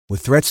With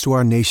threats to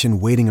our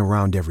nation waiting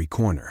around every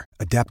corner,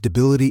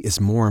 adaptability is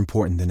more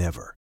important than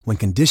ever. When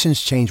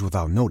conditions change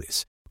without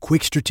notice,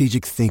 quick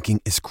strategic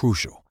thinking is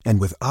crucial.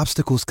 And with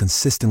obstacles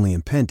consistently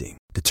impending,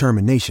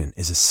 determination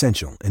is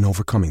essential in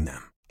overcoming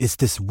them. It's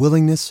this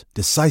willingness,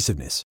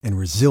 decisiveness, and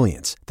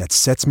resilience that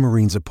sets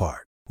Marines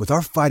apart. With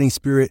our fighting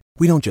spirit,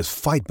 we don't just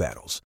fight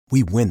battles,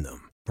 we win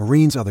them.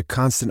 Marines are the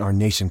constant our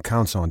nation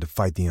counts on to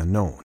fight the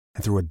unknown.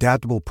 And through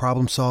adaptable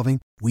problem solving,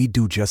 we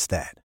do just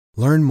that.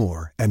 Learn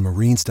more at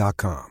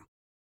marines.com.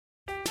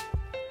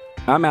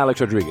 I'm Alex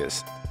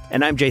Rodriguez.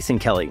 And I'm Jason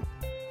Kelly.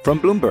 From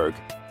Bloomberg,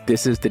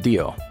 this is The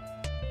Deal.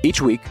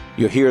 Each week,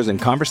 you'll hear us in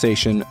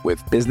conversation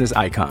with business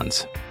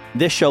icons.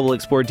 This show will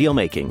explore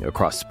deal-making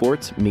across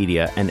sports,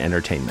 media, and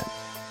entertainment.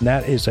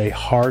 That is a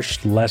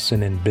harsh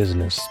lesson in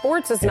business.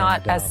 Sports is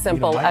not as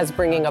simple as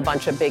bringing a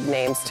bunch of big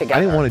names together. I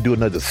didn't want to do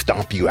another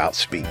stomp you out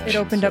speech. It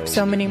opened up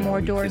so many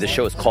more doors. The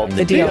show is called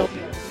The Deal.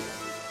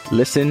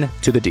 Listen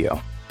to The Deal.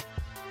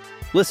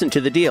 Listen to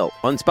The Deal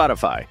on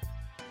Spotify.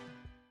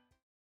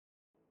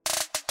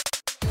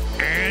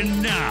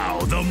 And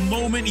now, the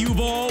moment you've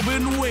all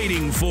been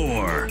waiting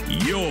for.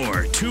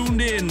 You're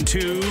tuned in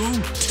to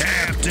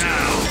Tapped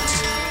Out.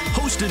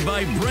 Hosted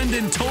by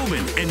Brendan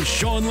Tobin and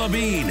Sean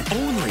Levine.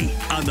 Only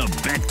on the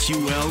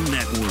BetQL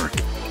Network.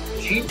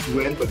 Chiefs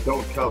win, but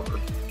don't cover.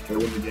 They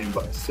win the game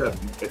by 7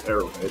 at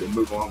Arrowhead and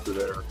move on to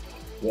their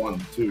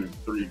 1, 2,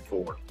 3,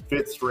 4,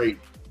 5th straight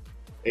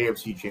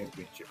AFC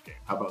Championship game.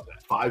 How about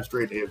that? 5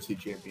 straight AFC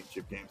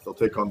Championship games. They'll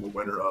take on the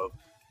winner of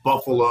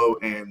Buffalo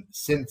and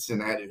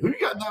Cincinnati. Who you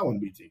got in that one,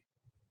 BT?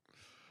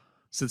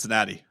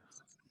 Cincinnati.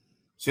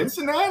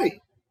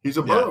 He's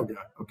a Burrow guy.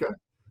 Okay.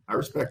 I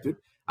respect it.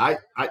 I,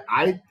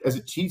 as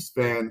a Chiefs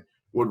fan,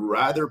 would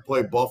rather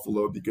play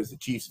Buffalo because the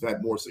Chiefs have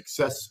had more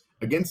success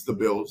against the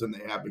Bills than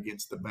they have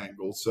against the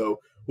Bengals. So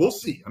we'll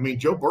see. I mean,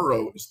 Joe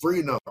Burrow is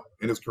 3-0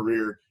 in his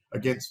career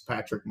against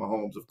Patrick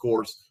Mahomes. Of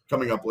course,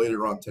 coming up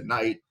later on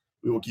tonight,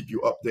 we will keep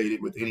you updated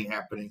with any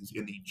happenings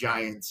in the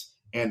Giants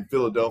and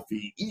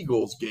Philadelphia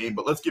Eagles game.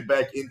 But let's get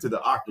back into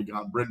the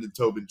octagon. Brendan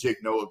Tobin,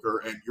 Jake Noaker,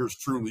 and yours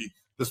truly,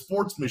 the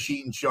sports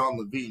machine, Sean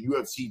Levine.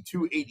 UFC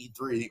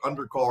 283, the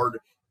undercard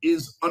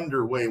is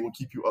underway. We'll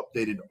keep you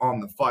updated on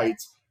the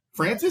fights.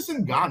 Francis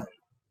Ngannou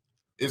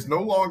is no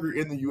longer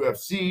in the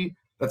UFC.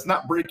 That's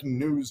not breaking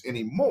news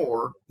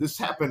anymore. This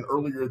happened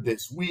earlier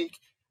this week,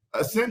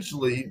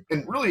 essentially,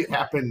 and really it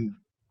happened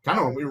kind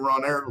of when we were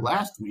on air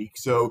last week.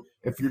 So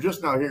if you're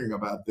just now hearing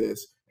about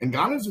this,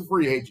 Ngannou's a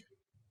free agent.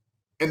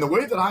 And the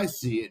way that I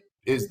see it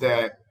is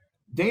that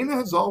Dana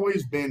has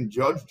always been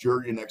judge,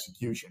 jury, and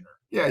executioner.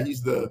 Yeah,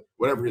 he's the,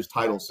 whatever his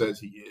title says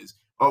he is,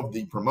 of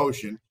the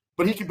promotion,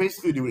 but he can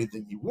basically do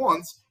anything he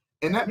wants.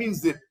 And that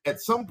means that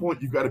at some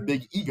point you've got a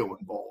big ego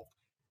involved.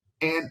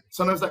 And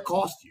sometimes that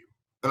costs you.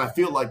 And I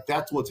feel like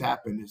that's what's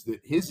happened, is that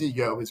his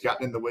ego has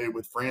gotten in the way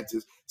with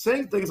Francis.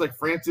 Saying things like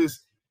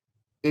Francis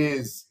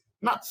is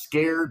not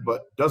scared,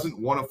 but doesn't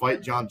want to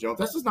fight John Jones.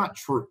 That's just not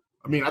true.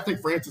 I mean, I think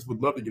Francis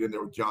would love to get in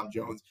there with John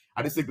Jones.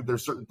 I just think that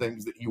there's certain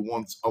things that he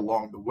wants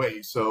along the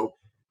way. So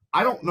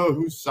I don't know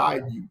whose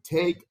side you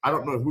take. I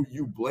don't know who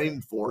you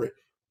blame for it.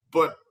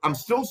 But I'm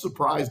still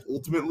surprised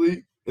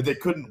ultimately that they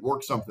couldn't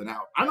work something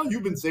out. I know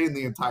you've been saying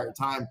the entire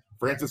time,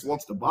 Francis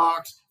wants to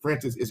box.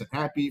 Francis isn't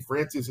happy.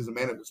 Francis is a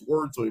man of his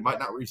word, so he might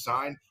not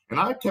re-sign. And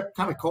I kept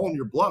kind of calling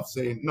your bluff,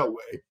 saying, no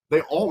way.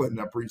 They all end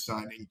up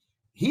re-signing.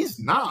 He's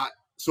not.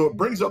 So it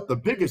brings up the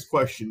biggest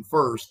question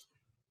first.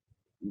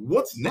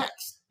 What's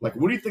next? Like,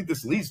 what do you think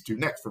this leads to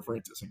next for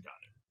Francis Ngannou?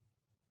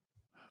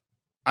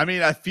 I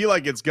mean, I feel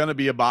like it's going to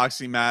be a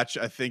boxing match.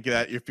 I think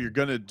that if you're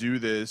going to do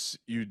this,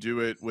 you do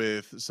it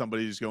with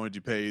somebody who's going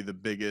to pay the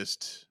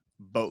biggest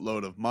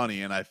boatload of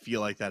money. And I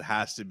feel like that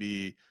has to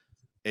be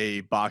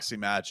a boxing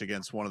match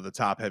against one of the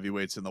top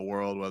heavyweights in the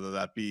world, whether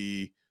that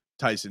be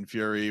Tyson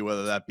Fury,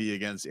 whether that be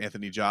against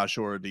Anthony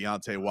Joshua or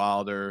Deontay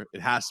Wilder.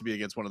 It has to be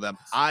against one of them.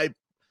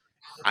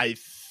 I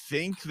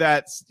think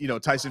that,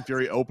 Tyson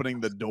Fury opening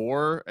the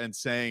door and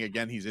saying,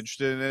 again, he's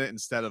interested in it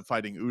instead of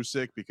fighting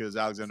Usyk, because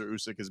Alexander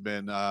Usyk has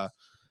been, I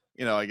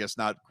guess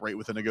not great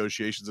with the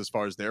negotiations as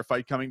far as their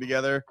fight coming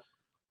together.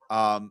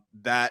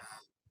 That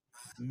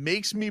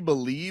makes me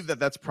believe that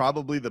that's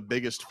probably the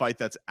biggest fight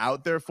that's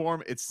out there for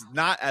him. It's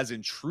not as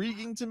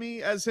intriguing to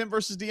me as him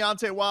versus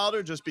Deontay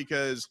Wilder, just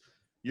because,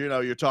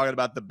 you're talking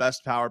about the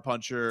best power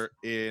puncher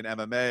in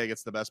MMA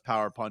against the best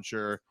power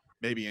puncher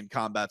maybe in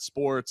combat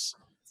sports.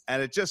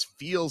 And it just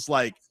feels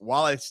like,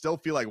 while I still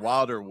feel like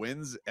Wilder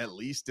wins, at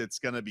least it's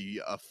going to be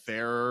a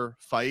fairer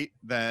fight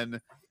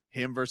than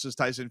him versus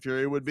Tyson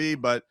Fury would be.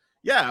 But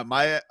yeah,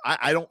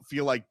 I don't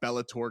feel like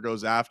Bellator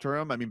goes after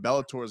him. I mean,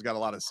 Bellator's got a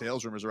lot of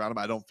sales rumors around him.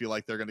 I don't feel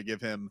like they're going to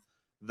give him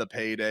the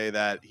payday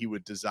that he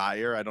would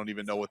desire. I don't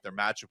even know what their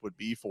matchup would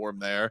be for him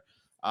there.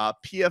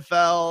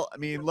 PFL, I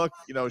mean, look,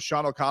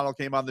 Sean O'Connell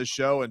came on this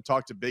show and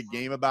talked a big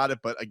game about it.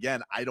 But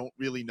again, I don't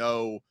really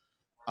know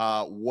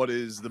what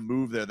is the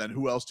move there. Then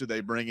who else do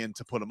they bring in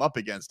to put him up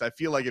against? I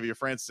feel like if you're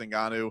Francis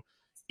Ngannou,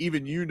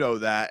 even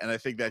that, and I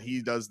think that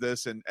he does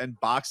this and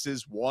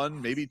boxes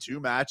 1, maybe 2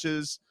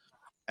 matches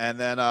And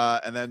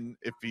then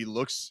if he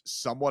looks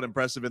somewhat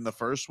impressive in the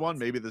first one,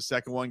 maybe the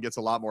second one gets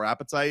a lot more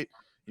appetite.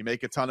 You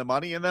make a ton of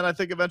money, and then I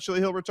think eventually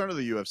he'll return to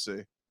the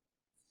UFC.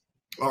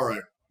 All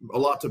right, a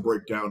lot to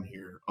break down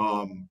here.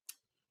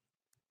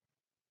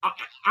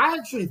 I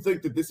actually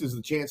think that this is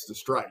the chance to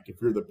strike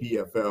if you're the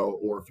PFL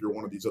or if you're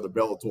one of these other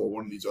Bellator or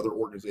one of these other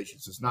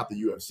organizations. It's not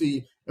the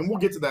UFC, and we'll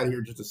get to that here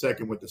in just a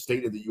second with the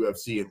state of the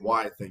UFC and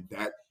why I think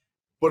that.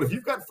 But if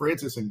you've got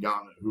Francis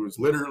Ngannou, who is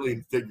literally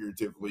and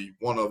figuratively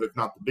one of, if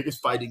not the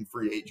biggest fighting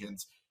free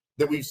agents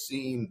that we've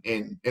seen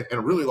in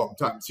a really long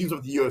time. It seems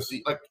like the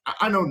UFC, like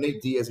I know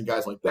Nate Diaz and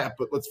guys like that,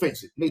 but let's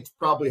face it, Nate's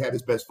probably had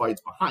his best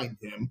fights behind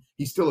him.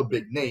 He's still a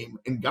big name,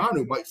 and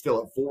Ngannou might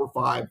still have 4,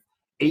 5,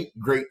 8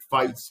 great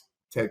fights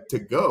to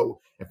go.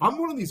 If I'm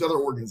one of these other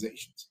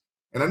organizations,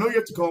 and I know you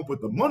have to come up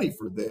with the money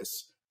for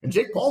this, and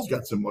Jake Paul's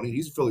got some money,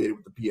 he's affiliated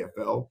with the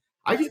PFL,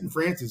 I get in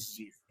Francis'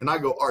 ear, and I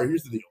go, all right,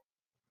 here's the deal.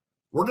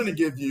 We're going to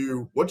give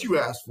you what you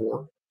asked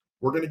for.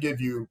 We're going to give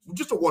you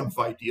just a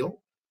one-fight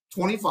deal,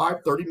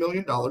 $25, $30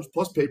 million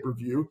plus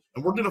pay-per-view,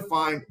 and we're going to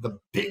find the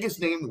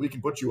biggest name that we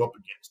can put you up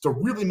against to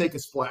really make a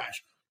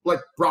splash, like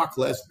Brock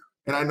Lesnar.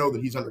 And I know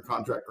that he's under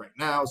contract right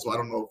now, so I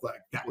don't know if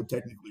that would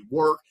technically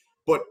work.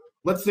 But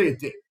let's say it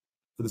did,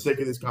 for the sake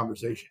of this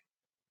conversation.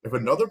 If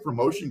another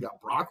promotion got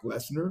Brock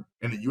Lesnar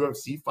in a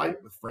UFC fight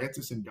with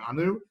Francis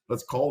Ngannou,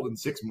 let's call it in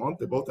 6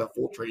 months, they both have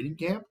full training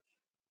camp,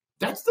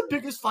 that's the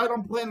biggest fight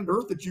on planet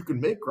Earth that you can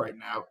make right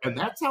now. And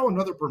that's how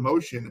another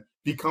promotion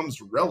becomes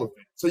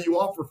relevant. So you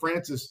offer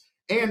Francis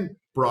and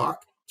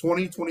Brock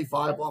 20,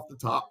 25 off the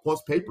top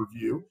plus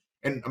pay-per-view.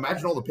 And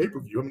imagine all the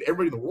pay-per-view. I mean,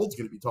 everybody in the world's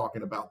going to be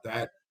talking about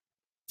that.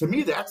 To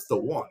me, that's the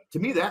one. To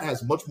me, that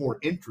has much more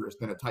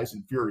interest than a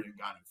Tyson Fury and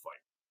Gane fight.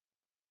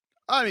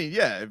 I mean,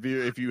 yeah,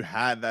 if you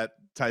had that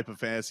type of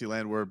fantasy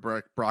land where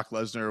Brock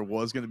Lesnar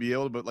was going to be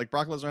able to, but like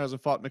Brock Lesnar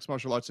hasn't fought mixed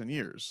martial arts in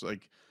years.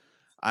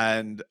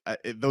 And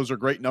those are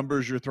great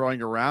numbers you're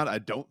throwing around. I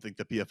don't think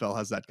the PFL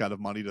has that kind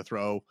of money to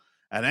throw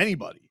at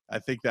anybody. I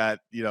think that,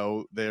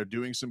 they're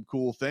doing some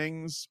cool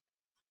things,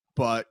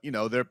 but,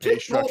 their pay structure.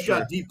 Jake Paul's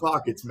got deep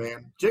pockets,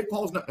 man. Jake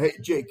Paul's not. Hey,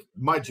 Jake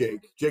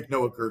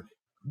Noaker,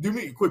 do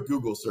me a quick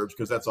Google search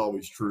because that's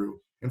always true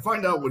and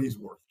find out what he's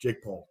worth,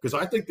 Jake Paul. Because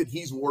I think that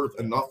he's worth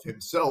enough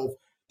himself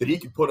that he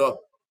could put up,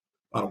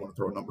 I don't want to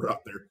throw a number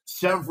out there,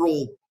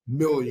 several $1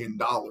 million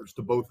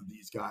to both of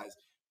these guys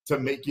to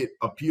make it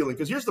appealing.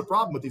 Because here's the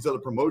problem with these other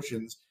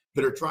promotions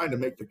that are trying to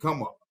make the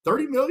come up.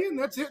 30 million,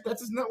 that's it?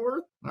 That's his net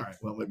worth? All right,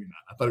 well, maybe not.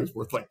 I thought he was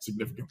worth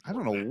significant. I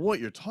don't know what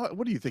you're talking.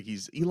 What do you think?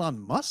 He's Elon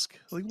Musk?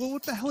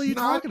 What the hell are you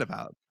talking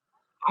about?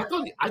 I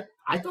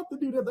thought the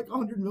dude had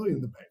 100 million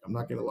in the bank. I'm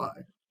not going to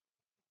lie.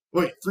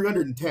 Wait,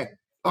 310.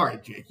 All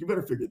right, Jake, you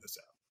better figure this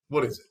out.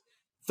 What is it?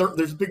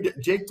 There's a big.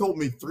 Jake told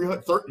me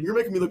 330. You're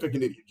making me look like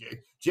an idiot,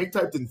 Jake. Jake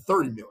typed in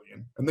 30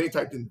 million, and then he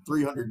typed in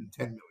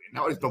 310 million.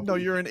 Now I just don't. No,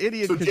 you're an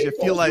idiot because you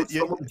feel like if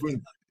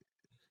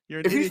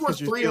he's worth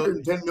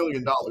 $310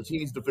 million, he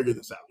needs to figure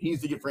this out. He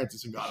needs to get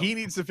Francis Ngannou. He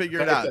needs to figure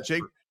it out.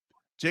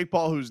 Jake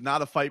Paul, who's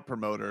not a fight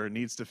promoter,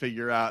 needs to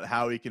figure out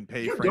how he can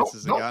pay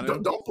Francis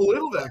Ngannou. Don't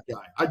belittle that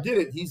guy. I get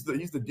it. He's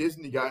the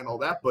Disney guy and all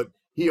that, but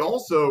he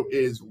also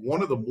is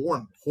one of the more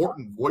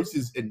important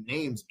voices and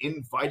names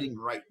in fighting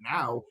right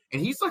now.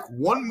 And he's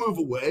one move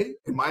away,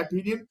 in my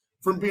opinion,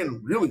 from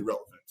being really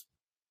relevant.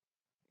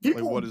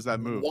 People what does that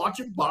move? Watch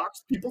him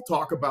box. People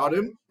talk about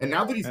him, and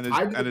now that he's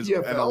tied to the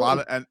PFL, and a lot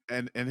of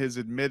and his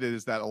admitted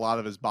is that a lot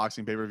of his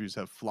boxing pay-per-views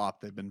have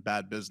flopped. They've been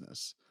bad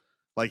business.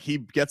 He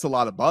gets a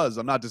lot of buzz.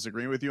 I'm not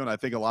disagreeing with you, and I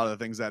think a lot of the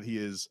things that he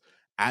is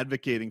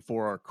advocating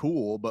for are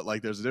cool. But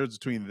there's a difference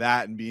between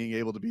that and being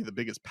able to be the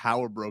biggest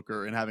power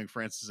broker and having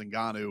Francis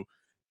Ngannou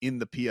in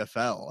the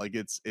PFL.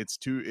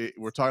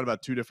 We're talking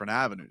about two different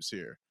avenues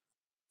here.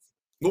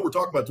 Well, we're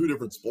talking about two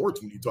different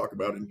sports when you talk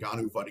about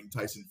Ngannou fighting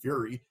Tyson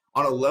Fury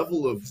on a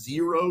level of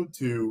 0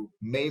 to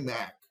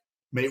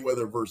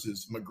Mayweather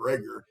versus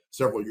McGregor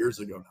several years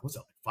ago. That was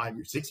 5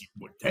 years, 6 years.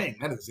 Boy, dang,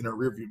 that is in our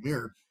rearview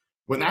mirror.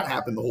 When that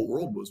happened, the whole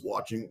world was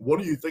watching. What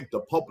do you think the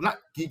public, not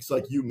geeks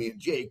like you, me,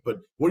 and Jake, but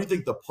what do you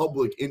think the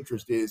public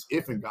interest is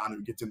if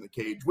Ngannou gets in the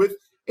cage with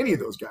any of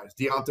those guys,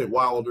 Deontay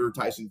Wilder,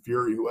 Tyson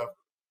Fury, whoever?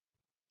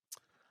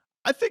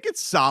 I think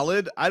it's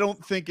solid. I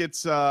don't think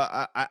it's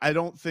I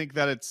don't think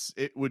that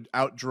it would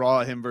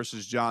outdraw him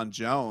versus John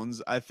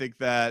Jones. I think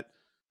that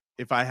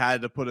if I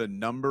had to put a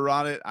number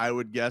on it, I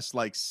would guess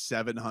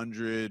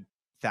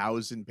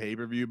 700,000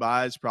 pay-per-view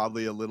buys,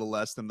 probably a little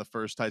less than the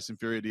first Tyson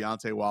Fury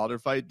Deontay Wilder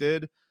fight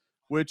did,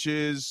 which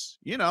is,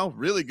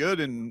 really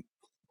good in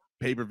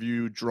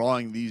pay-per-view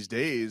drawing these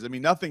days. I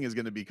mean, nothing is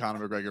going to be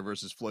Conor McGregor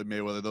versus Floyd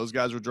Mayweather. Those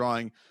guys were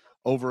drawing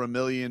over 1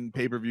 million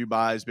pay-per-view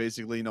buys,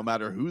 basically, no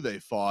matter who they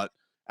fought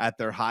at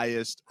their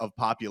highest of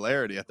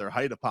popularity, at their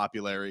height of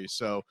popularity.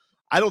 So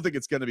I don't think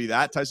it's going to be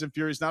that. Tyson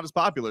Fury is not as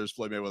popular as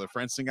Floyd Mayweather.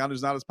 Francis Ngannou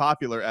is not as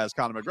popular as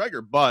Conor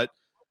McGregor. But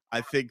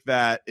I think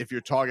that if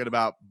you're talking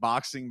about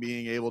boxing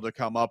being able to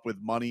come up with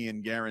money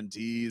and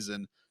guarantees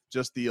and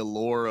just the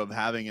allure of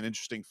having an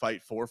interesting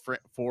fight for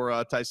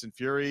Tyson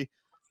Fury,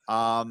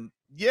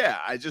 Yeah,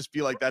 I just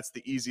feel like that's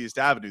the easiest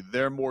avenue.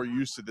 They're more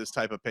used to this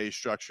type of pay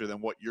structure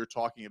than what you're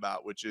talking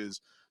about, which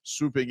is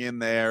swooping in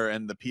there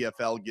and the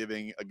PFL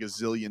giving a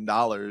gazillion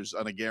dollars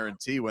on a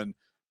guarantee when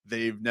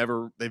they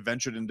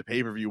ventured into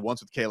pay-per-view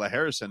once with Kayla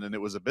Harrison and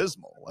it was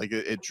abysmal. Like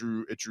it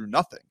drew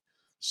nothing.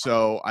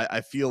 So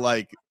I feel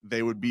like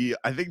they would be,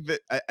 I think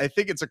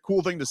it's a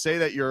cool thing to say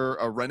that you're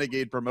a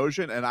renegade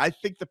promotion. And I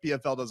think the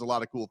PFL does a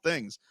lot of cool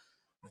things,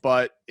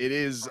 but it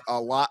is a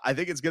lot. I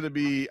think it's going to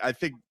be, I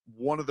think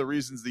one of the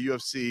reasons the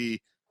UFC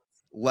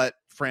let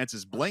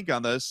Francis blink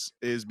on this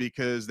is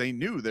because they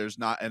knew there's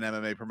not an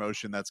MMA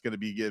promotion that's going to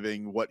be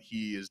giving what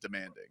he is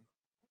demanding.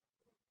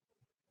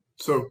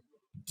 So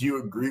do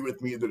you agree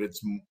with me that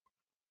it's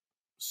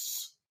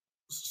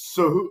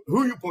so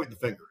who are you pointing the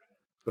finger at?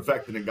 The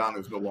fact that Ngannou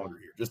is no longer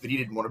here, just that he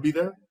didn't want to be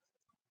there?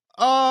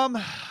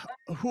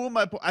 Who am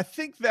I? I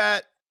think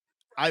that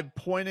I'm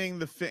pointing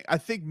the thing. I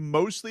think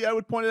mostly I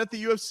would point it at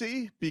the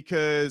UFC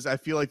because I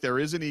feel like there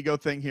is an ego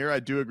thing here.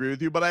 I do agree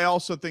with you, but I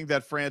also think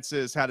that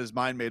Francis had his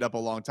mind made up a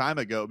long time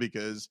ago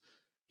because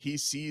he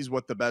sees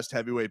what the best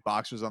heavyweight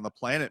boxers on the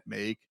planet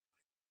make,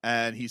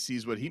 and he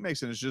sees what he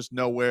makes, and it's just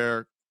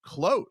nowhere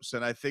close.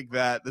 And I think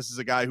that this is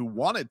a guy who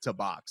wanted to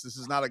box. This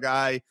is not a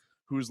guy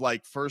whose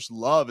like first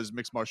love is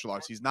mixed martial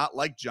arts. He's not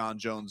like John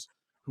Jones,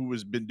 who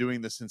has been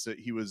doing this since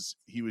he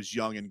was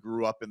young and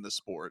grew up in the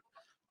sport.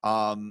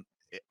 And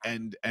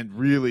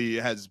really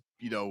has,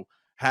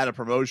 had a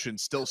promotion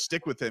still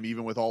stick with him,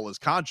 even with all his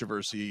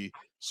controversy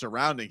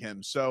surrounding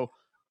him. So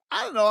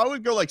I don't know. I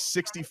would go like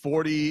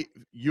 60-40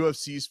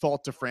 UFC's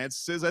fault to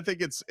Francis's. I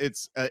think it's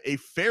a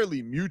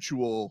fairly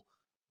mutual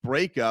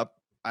breakup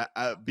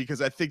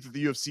because I think that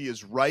the UFC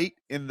is right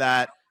in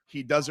that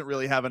he doesn't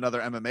really have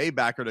another MMA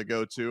backer to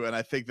go to. And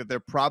I think that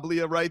they're probably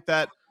right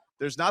that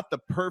there's not the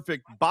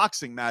perfect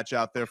boxing match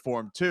out there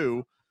for him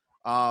too.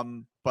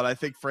 But I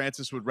think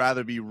Francis would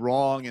rather be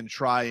wrong and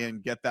try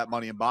and get that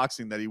money in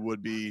boxing than he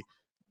would be,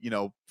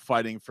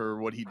 fighting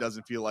for what he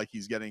doesn't feel like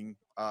he's getting,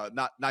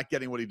 not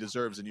getting what he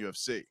deserves in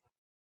UFC.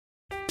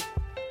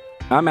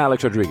 I'm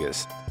Alex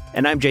Rodriguez.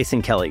 And I'm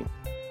Jason Kelly.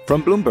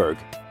 From Bloomberg,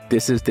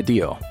 this is The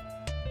Deal.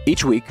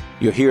 Each week,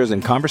 you'll hear us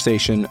in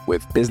conversation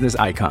with business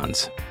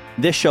icons.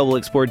 This show will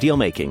explore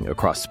deal-making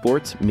across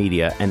sports,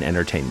 media, and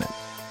entertainment.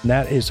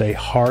 That is a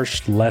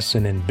harsh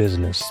lesson in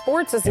business.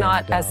 Sports is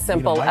not as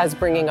simple as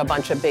bringing a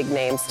bunch of big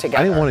names together.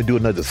 I didn't want to do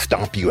another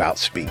stomp you out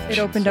speech. It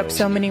opened up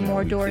so many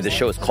more doors. The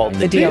show is called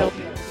The Deal.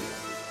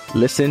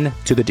 Listen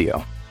to The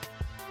Deal.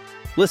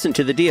 Listen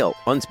to The Deal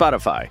on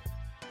Spotify.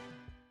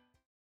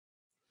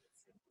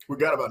 We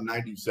got about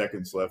 90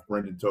 seconds left.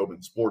 Brendan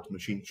Tobin, Sports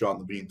Machine, Sean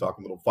Levine,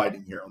 talking a little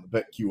fighting here on the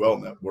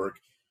BetQL Network.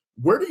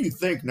 Where do you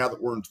think, now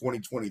that we're in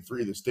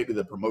 2023, the state of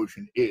the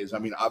promotion is? I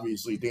mean,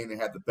 obviously, Dana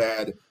had the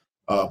bad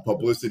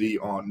publicity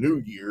on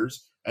New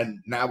Year's, and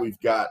now we've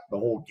got the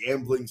whole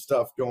gambling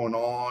stuff going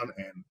on.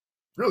 And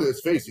really, let's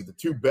face it, the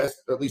two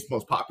best, or at least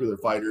most popular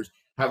fighters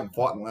haven't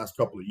fought in the last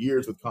couple of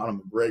years with Conor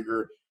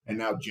McGregor and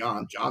now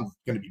John's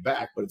going to be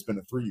back, but it's been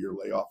a 3-year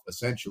layoff,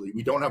 essentially.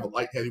 We don't have a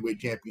light heavyweight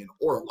champion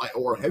or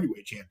a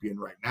heavyweight champion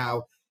right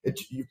now. It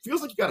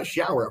feels like you got to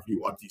shower after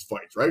you watch these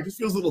fights, right? It just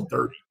feels a little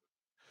dirty.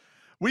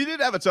 We did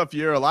have a tough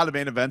year. A lot of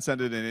main events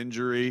ended in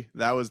injury.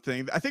 That was the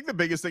thing. I think the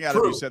biggest thing out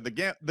of you said,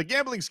 the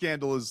gambling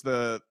scandal is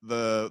the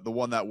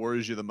one that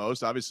worries you the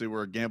most. Obviously,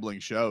 we're a gambling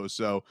show,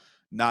 so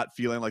not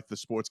feeling like the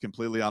sport's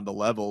completely on the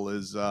level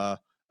is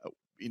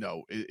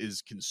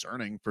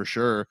concerning for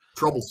sure.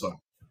 Troublesome.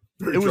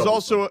 It was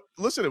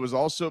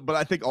also, but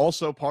I think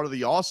also part of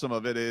the awesome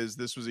of it is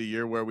this was a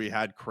year where we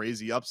had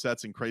crazy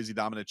upsets and crazy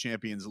dominant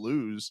champions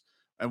lose.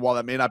 And while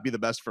that may not be the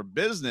best for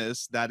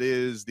business, that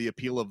is the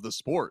appeal of the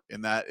sport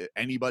in that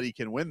anybody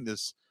can win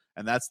this.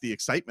 And that's the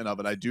excitement of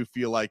it. I do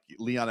feel like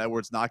Leon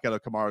Edwards' knockout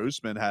of Kamaru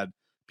Usman had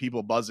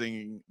people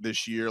buzzing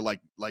this year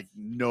like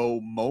no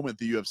moment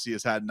the UFC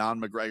has had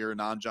non-McGregor,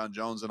 non-John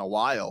Jones in a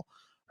while.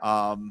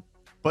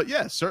 But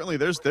yeah, certainly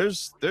there's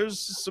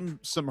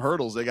some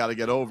hurdles they got to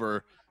get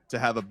over to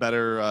have a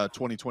better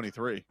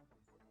 2023.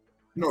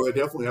 No, they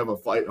definitely have a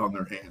fight on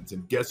their hands.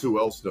 And guess who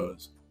else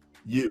does?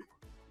 You.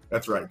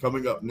 That's right.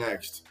 Coming up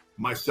next,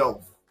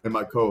 myself and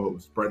my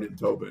co-host, Brendan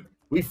Tobin.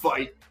 We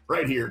fight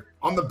right here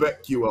on the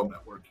BetQL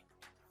Network.